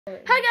Hi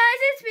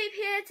guys, it's Beep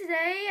here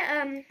today.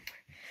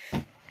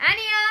 Anya,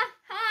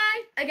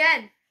 hi!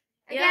 Again,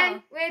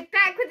 We're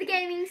back with the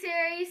gaming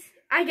series.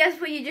 I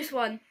guess what you just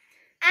won.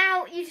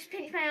 Ow, you just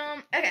pinched my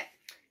arm. Okay,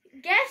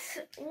 guess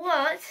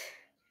what?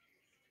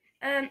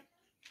 We're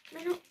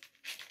not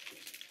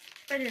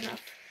ready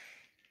enough.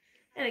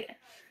 There we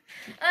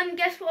go.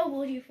 Guess what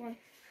award you've won?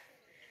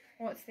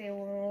 What's the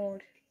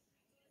award?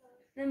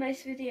 The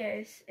most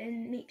videos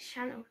in Meep's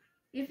channel.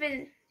 You've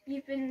been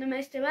the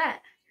most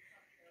duet.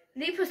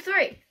 Leap was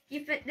 3.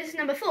 This is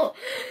number 4.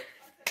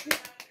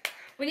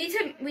 We need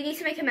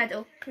to make a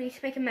medal. We need to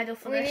make a medal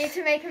for this. We need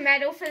to make a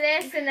medal for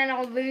this, and then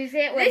I'll lose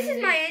it. This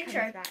is my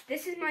intro.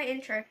 This is my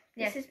intro.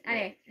 Yes. This is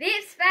anyway,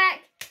 Leap's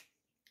back.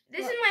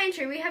 This is my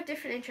intro. We have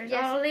different intros.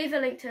 Yes. I'll leave a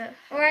link to it.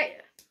 All right.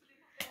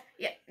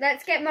 Yeah.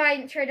 Let's get my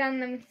intro done,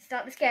 and then we can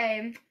start this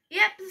game.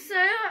 Yep.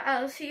 So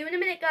I'll see you in a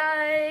minute,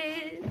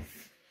 guys.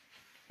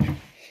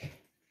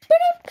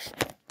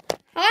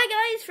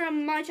 Hi guys,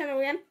 from my channel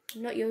again.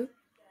 Not you.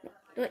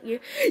 Not you.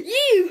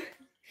 You!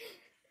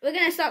 We're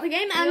going to start the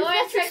game and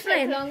let's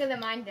explain. Yours took longer than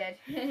mine did.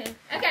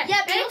 Okay.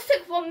 Yeah, but yours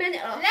took 1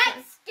 minute off.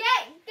 Let's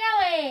get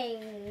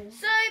going.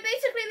 So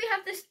basically we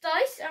have this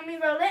dice and we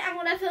roll it and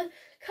whatever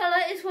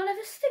colour is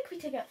whatever stick we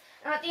take out.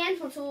 And at the end,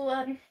 once all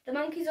the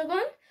monkeys are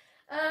gone,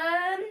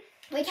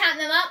 we count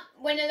them up.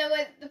 Winner,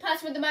 the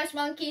person with the most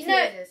monkeys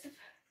loses.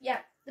 Yeah,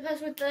 the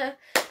person with the...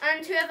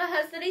 And whoever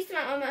has the least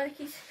amount of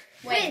monkeys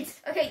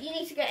wins. Okay, you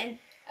need to get in.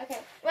 Okay.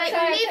 Wait, so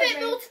leave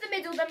it all to the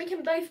middle, then we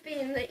can both be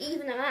in the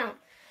even amount.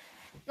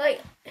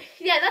 Like,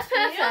 yeah, that's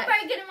perfect. You're not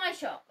very good at my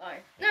shot,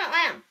 though. No,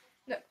 I am.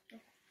 Look.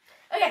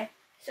 Okay,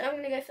 so I'm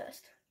going to go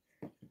first.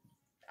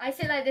 I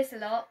sit like this a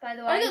lot, by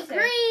the way. I got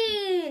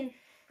green.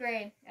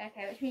 Green.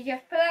 Okay, which means you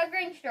have to pull out a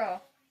green straw.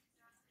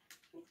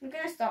 I'm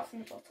going to start from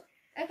the bottom.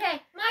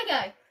 Okay, my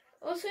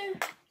go. Also,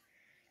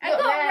 I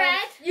got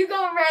red. You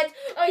got red.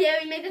 Oh, yeah,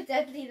 we made a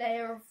deadly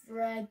layer of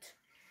red.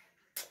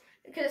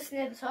 Because it's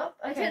near the top.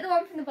 I Okay. took the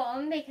one from the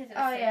bottom because it was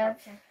I'll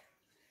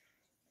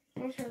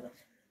show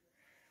this.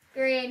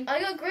 green. I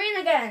got green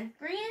again.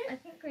 Green I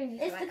think green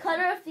is is the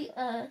colour of the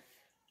earth.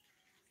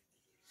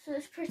 So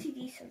it's pretty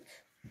decent.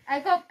 I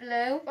got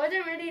blue. I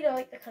don't really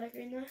like the colour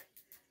green though.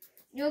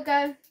 You'll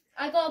go.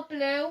 I got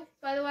blue,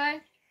 by the way.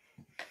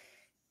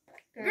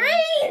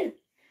 Green!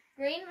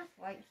 Green?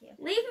 Thank you.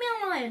 Leave me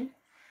alone.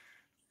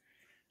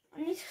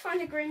 I need to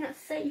find a green that's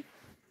safe.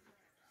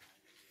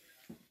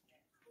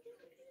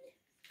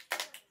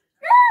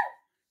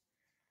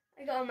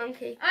 I got a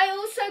monkey. I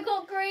also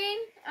got green.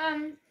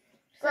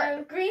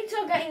 So greens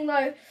are getting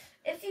low.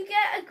 If you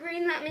get a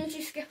green, that means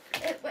you skip.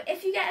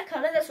 If you get a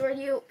colour that's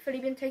already fully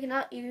been taken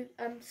out, you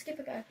skip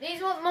a go.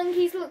 These are what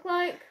monkeys look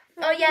like.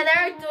 Oh yeah,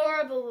 they're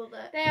adorable.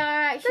 They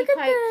are actually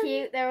quite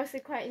cute. They're also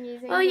quite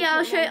amusing. Oh yeah,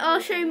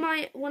 I'll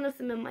show one of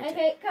them in my.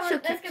 Okay, come on,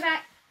 so let's go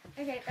back.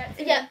 Okay, back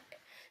to yeah.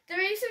 The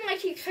reason I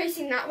keep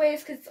facing that way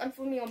is because I'm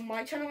filming on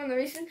my channel, and the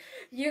reason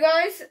you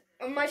guys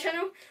on my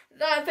channel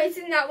that are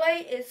facing that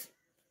way is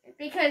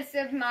because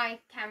of my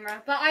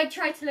camera. But I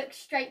try to look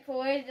straight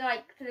forward,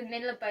 like for the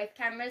middle of both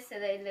cameras, so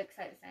that it looks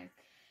like the same.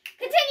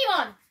 Continue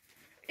on.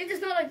 It does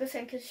not look the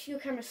same because your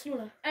camera's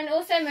smaller. And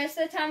also, most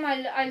of the time,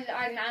 I'm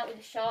out with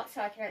a shot,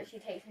 so I can actually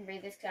take some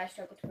breathers because I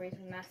struggle to breathe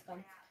with a mask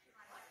on.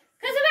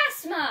 Because of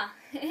asthma.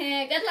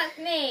 Good luck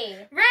to me.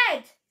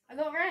 Red. I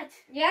got red.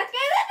 You have to go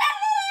to the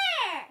deadly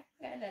layer.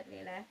 Go to the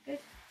deadly layer.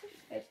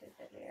 Go to the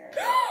deadly layer.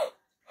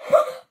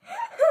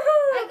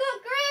 I got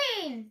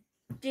green.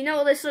 Do you know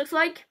what this looks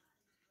like?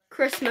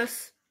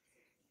 Christmas.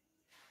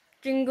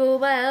 Jingle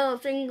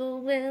bells,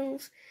 jingle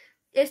bells.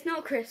 It's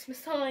not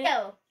Christmas time.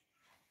 No.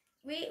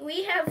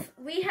 We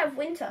have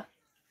winter.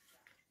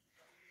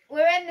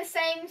 We're in the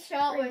same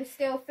shot. We're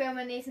still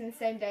filming these in the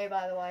same day,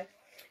 by the way.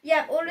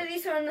 Yeah, all of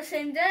these are on the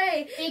same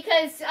day.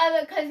 Because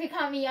we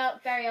can't meet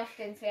up very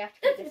often, so we have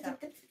to keep this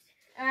up.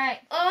 Alright.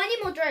 Oh, I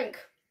need more drink.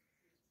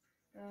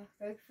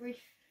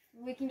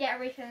 We can get a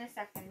refill in a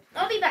second.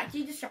 I'll be back.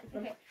 You distract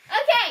them.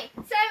 Okay,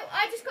 so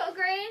I just got a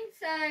green,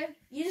 so...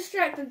 You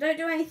distract them. Don't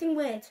do anything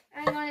weird.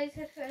 Hang on, I just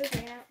have to put the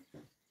green out.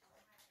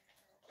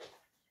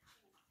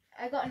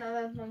 I got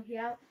another monkey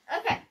out.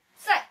 Okay,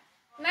 so,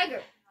 my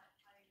group.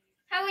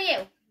 How are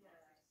you?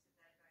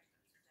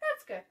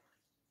 That's good.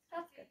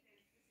 That's good.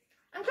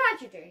 I'm glad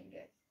you're doing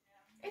good.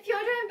 If you're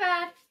doing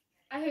bad,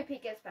 I hope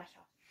it gets better.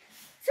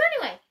 So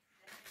anyway.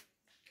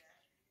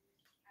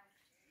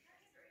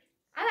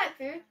 I like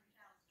food.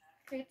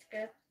 Food's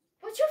good.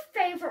 What's your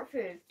favourite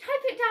food?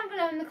 Type it down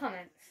below in the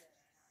comments.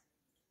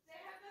 They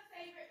have a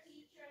favourite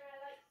teacher and I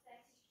like their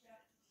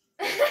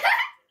teacher.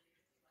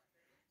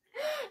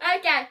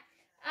 Okay.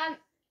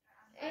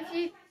 If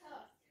you...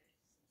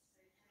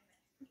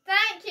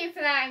 Thank you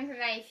for that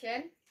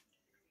information.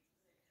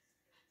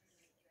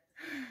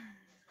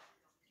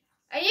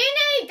 Are you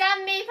nearly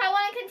done, me? If I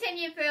want to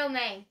continue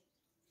filming.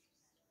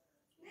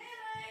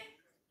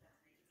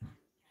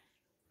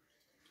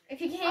 If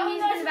you can hear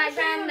music in the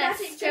background,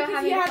 that's still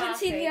having a party. If you haven't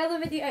seen the other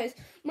videos,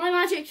 my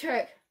magic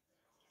trick.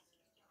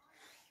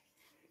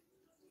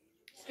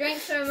 Drink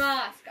through a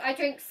mask. I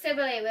drink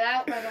civilly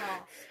without my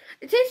mask.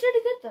 It tastes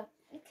really good though.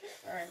 It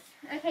Alright.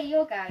 Okay,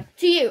 your go.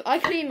 To you, I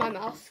clean my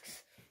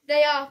masks.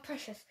 They are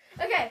precious.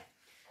 Okay,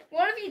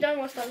 what have you done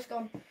whilst I was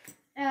gone?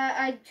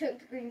 I took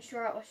the green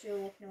straw out whilst you were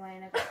walking away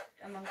and I got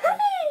a monkey.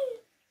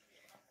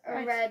 A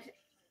Right. red.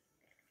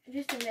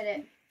 Just admit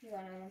it. You got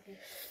a monkey.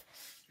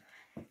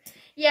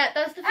 Yeah,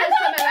 that's the first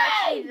time I've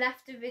actually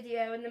left a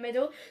video in the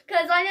middle.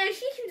 Because I know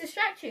she can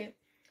distract you.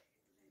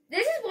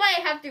 This is why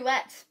I have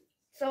duets.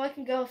 So I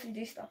can go off and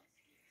do stuff.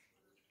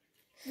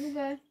 You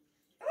go.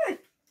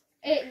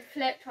 It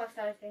flipped whilst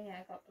I was doing it.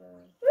 I got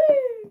blue.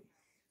 Woo!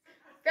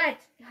 Red.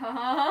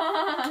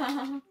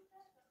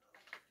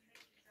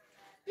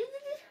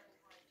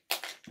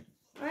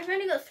 I've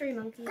only got 3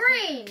 monkeys.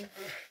 Green.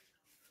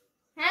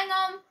 Hang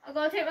on. I've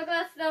got to take my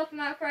glasses off from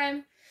that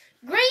frame.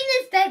 Green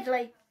is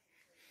deadly.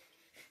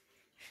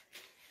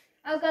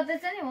 Oh god,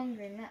 there's only one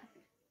green left.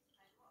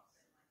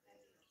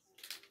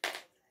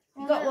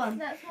 You got one.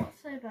 That's not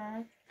so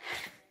bad.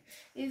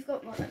 You've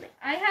got one, haven't you?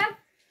 I have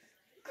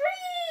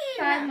Green!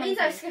 Five That means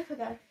I monkeys. skip a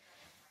go.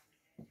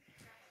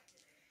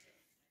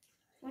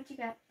 What'd you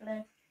get? Blue.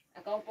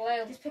 I got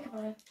blue. Just pick a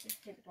blue.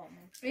 Just take the bottom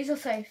one. These are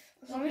safe.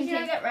 As long as you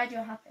don't get red,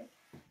 you're happy.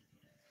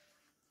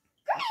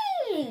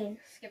 Green!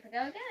 Skip a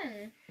go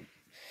again.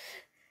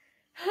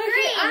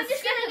 Okay, I'm just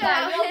skip gonna a go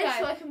out go, here you'll so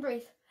go. I can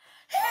breathe.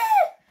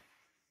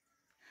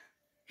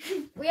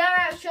 We are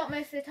out of shot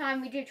most of the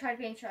time. We do try to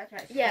be interactive.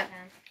 Actually, Yeah. if we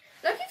can.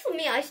 Lucky for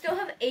me, I still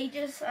have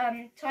ages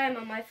time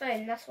on my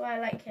phone. That's why I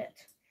like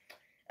it.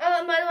 Oh,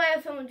 and by the way,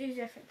 I film and do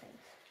different things.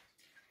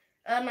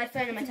 My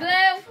phone and my Blue.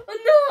 tablet. Oh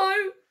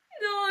no!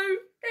 No!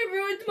 They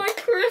ruined my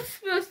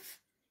Christmas!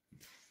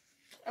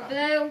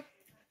 Blue.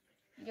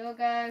 You'll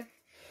go.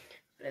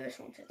 Blue is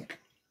wanted.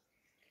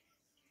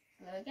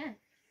 Blue again.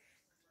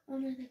 Oh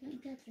no, they're getting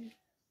deadly.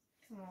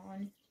 Come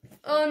on.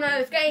 Oh no,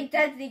 it's getting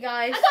deadly,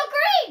 guys. I got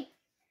green!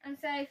 I'm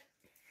safe.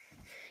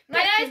 My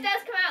Get nose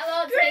does come out a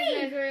lot.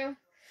 green.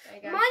 There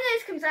you go. My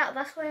nose comes out,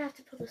 that's why I have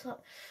to pull this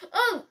up.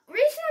 Oh,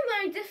 reason I'm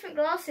wearing different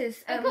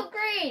glasses. I got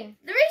green.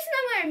 The reason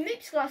I'm wearing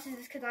Moop's glasses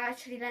is because I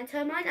actually lent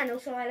her mine, and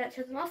also I lent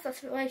her the mask.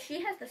 That's why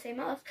she has the same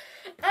mask.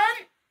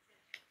 I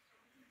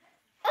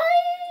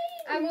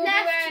will be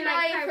wearing,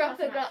 like, Harry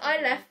Potter I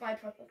matching left my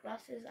proper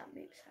glasses at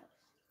Moop's house.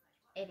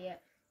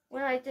 Idiot.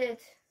 When I did.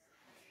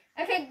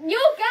 Okay,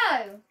 you'll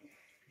go.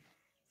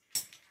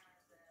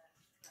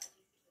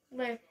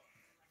 No.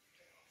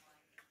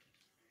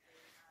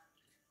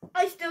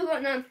 I still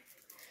got none.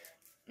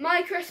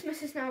 My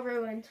Christmas is now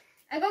ruined.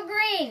 I got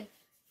green.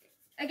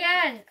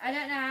 Again. I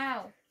don't know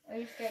how. I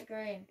used to get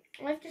green.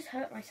 I've just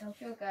hurt myself.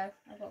 You'll go.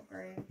 I got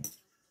green.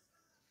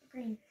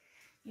 Green.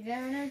 You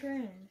don't know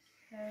green.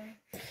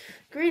 So.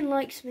 Green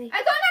likes me. I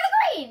got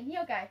another green.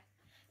 You'll go.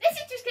 This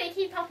is just going to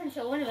keep up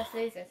until one of us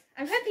loses.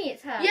 I'm hoping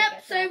it's her.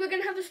 Yep, so we're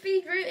going to have a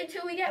speed route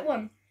until we get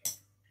one.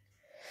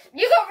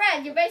 You got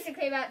red. You're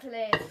basically about to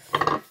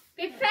lose.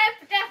 Be prepared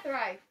for death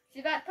row.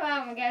 She's about to pull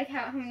out and we're going to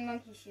count how many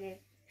monkeys she is.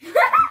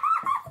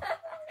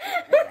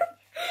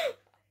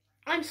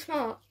 I'm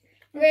smart.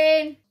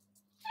 Green.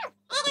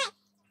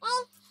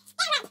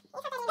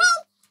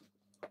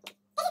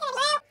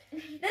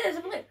 There's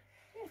a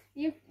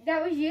blue.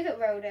 That was you that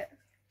rolled it.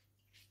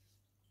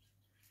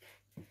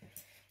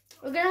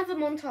 We're going to have a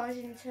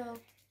montage until...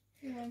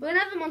 We're going to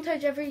have a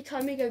montage every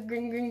time we go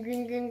green, green,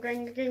 green, green,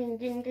 green, green,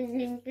 green, green,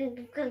 green,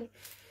 green, green.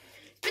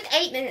 It's been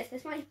 8 minutes.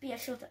 This might be a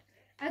shorter...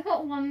 I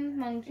got one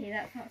monkey.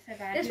 That's not so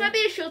bad. This might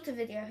be a shorter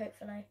video,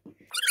 hopefully.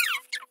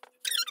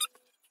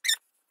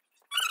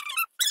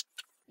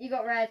 You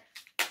got red.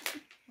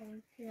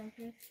 1, 2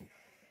 monkeys.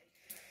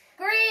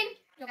 Green.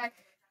 Okay.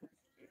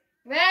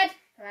 Red.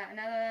 Pull out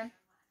another one.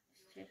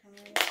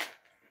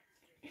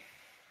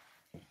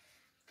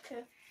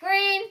 Two.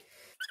 Green.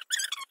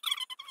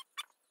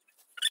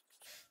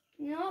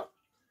 No.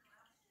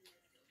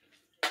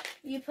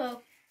 You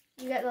pull.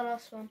 You get the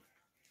last one.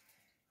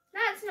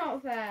 That's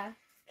not fair.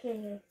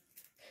 Okay.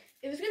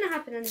 It was going to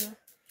happen anyway.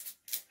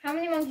 How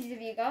many monkeys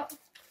have you got?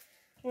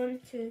 1,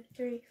 2,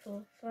 3,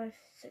 4, 5,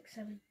 6,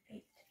 7,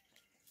 8.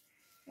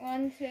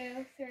 1,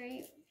 2,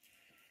 3,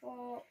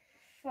 4,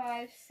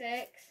 5,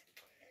 6,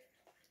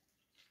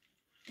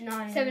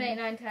 9. 7, 8,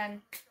 9,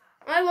 10.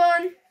 I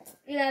won.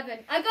 11.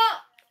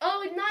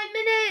 Oh, 9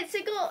 minutes.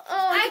 It got.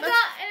 Oh, I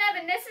got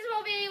 11. This is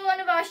will be one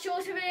of our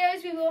shorter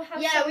videos. We will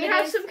have. Yeah, some we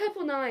have videos. some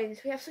couple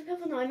 9s. We have some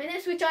couple 9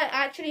 minutes, which I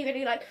actually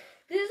really like.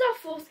 This is our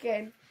 4th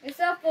game. It's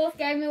our 4th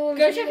game. We will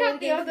Go review check all out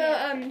the these other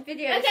videos.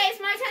 videos. Okay, it's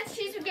my turn to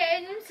choose what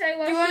game. So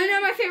Do you want to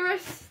know my favourite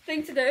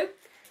thing to do?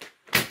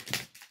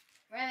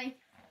 Really?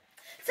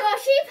 So while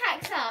she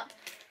packs up,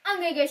 I'm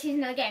gonna go choose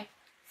another game.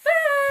 Bye.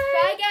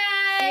 Bye,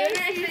 guys. See you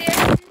in the next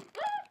video.